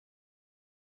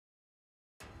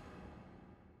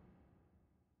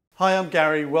Hi, I'm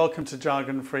Gary. Welcome to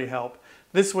Jargon Free Help.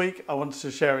 This week I wanted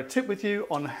to share a tip with you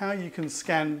on how you can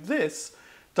scan this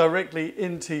directly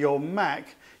into your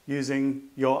Mac using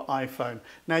your iPhone.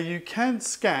 Now you can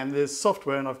scan this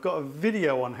software, and I've got a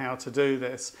video on how to do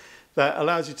this that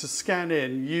allows you to scan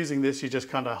in. Using this, you just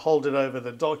kind of hold it over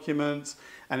the document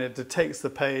and it detects the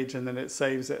page and then it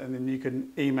saves it, and then you can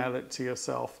email it to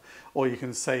yourself or you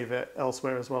can save it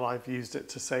elsewhere as well. I've used it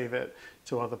to save it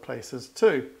to other places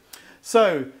too.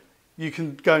 So you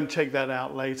can go and check that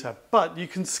out later, but you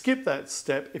can skip that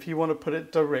step if you want to put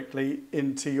it directly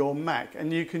into your Mac,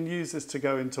 and you can use this to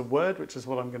go into Word, which is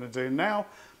what I'm going to do now.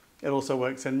 It also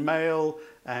works in Mail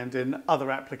and in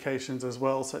other applications as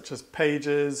well, such as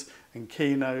Pages and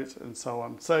Keynote and so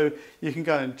on. So you can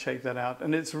go and check that out,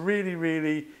 and it's really,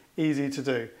 really easy to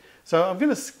do. So I'm going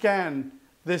to scan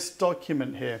this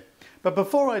document here. But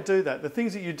before I do that, the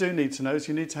things that you do need to know is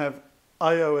you need to have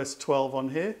iOS 12 on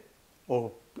here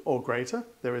or greater.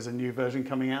 There is a new version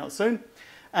coming out soon.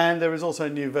 And there is also a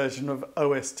new version of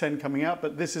OS 10 coming out,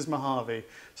 but this is Mojave.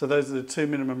 So those are the two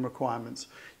minimum requirements.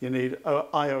 You need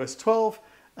iOS 12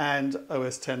 and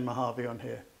OS 10 Mojave on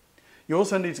here. You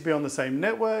also need to be on the same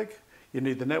network. You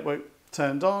need the network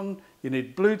turned on. You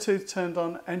need Bluetooth turned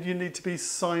on, and you need to be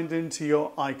signed into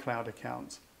your iCloud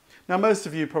account. Now, most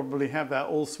of you probably have that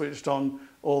all switched on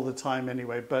all the time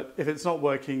anyway, but if it's not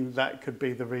working, that could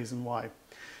be the reason why.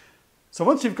 So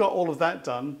once you've got all of that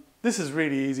done, this is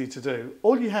really easy to do.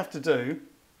 All you have to do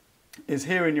is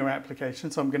here in your application,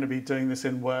 so I'm going to be doing this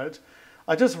in Word,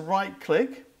 I just right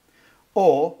click,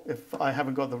 or if I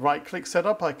haven't got the right click set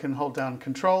up, I can hold down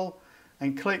Control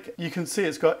and click. You can see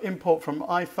it's got import from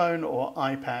iPhone or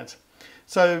iPad.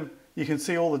 So you can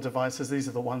see all the devices. These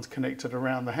are the ones connected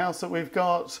around the house that we've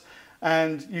got.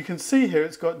 And you can see here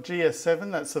it's got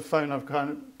GS7, that's the phone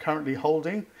I'm currently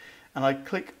holding. And I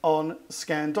click on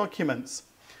Scan Documents.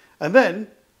 And then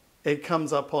it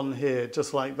comes up on here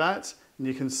just like that. And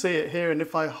you can see it here. And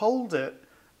if I hold it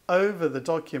over the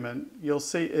document, you'll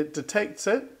see it detects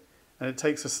it and it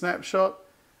takes a snapshot,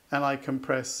 and I can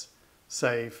press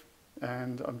Save.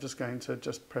 And I'm just going to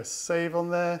press Save on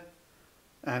there.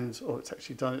 Oh, it's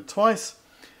actually done it twice.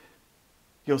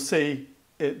 You'll see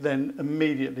it then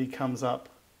immediately comes up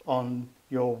on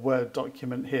your Word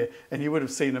document here, and you would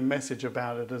have seen a message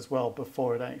about it as well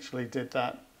before it actually did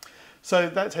that. So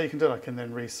that's how you can do it. I can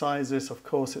then resize this. Of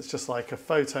course, it's just like a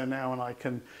photo now, and I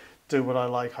can do what I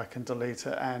like. I can delete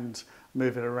it and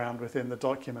move it around within the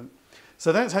document.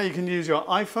 So that's how you can use your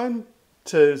iPhone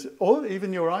or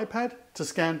even your iPad to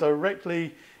scan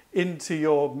directly into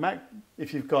your Mac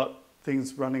if you've got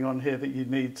things running on here that you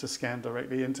need to scan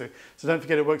directly into. So don't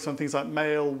forget, it works on things like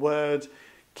Mail, Word,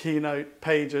 Keynote,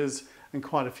 Pages, and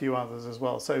quite a few others as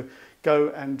well. So go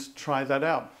and try that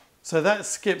out. So that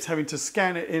skips having to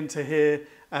scan it into here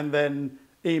and then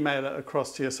email it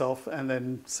across to yourself and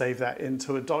then save that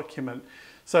into a document.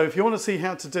 So if you want to see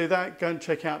how to do that, go and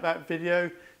check out that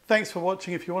video. Thanks for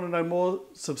watching. If you want to know more,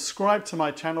 subscribe to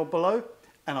my channel below,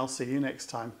 and I'll see you next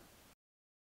time.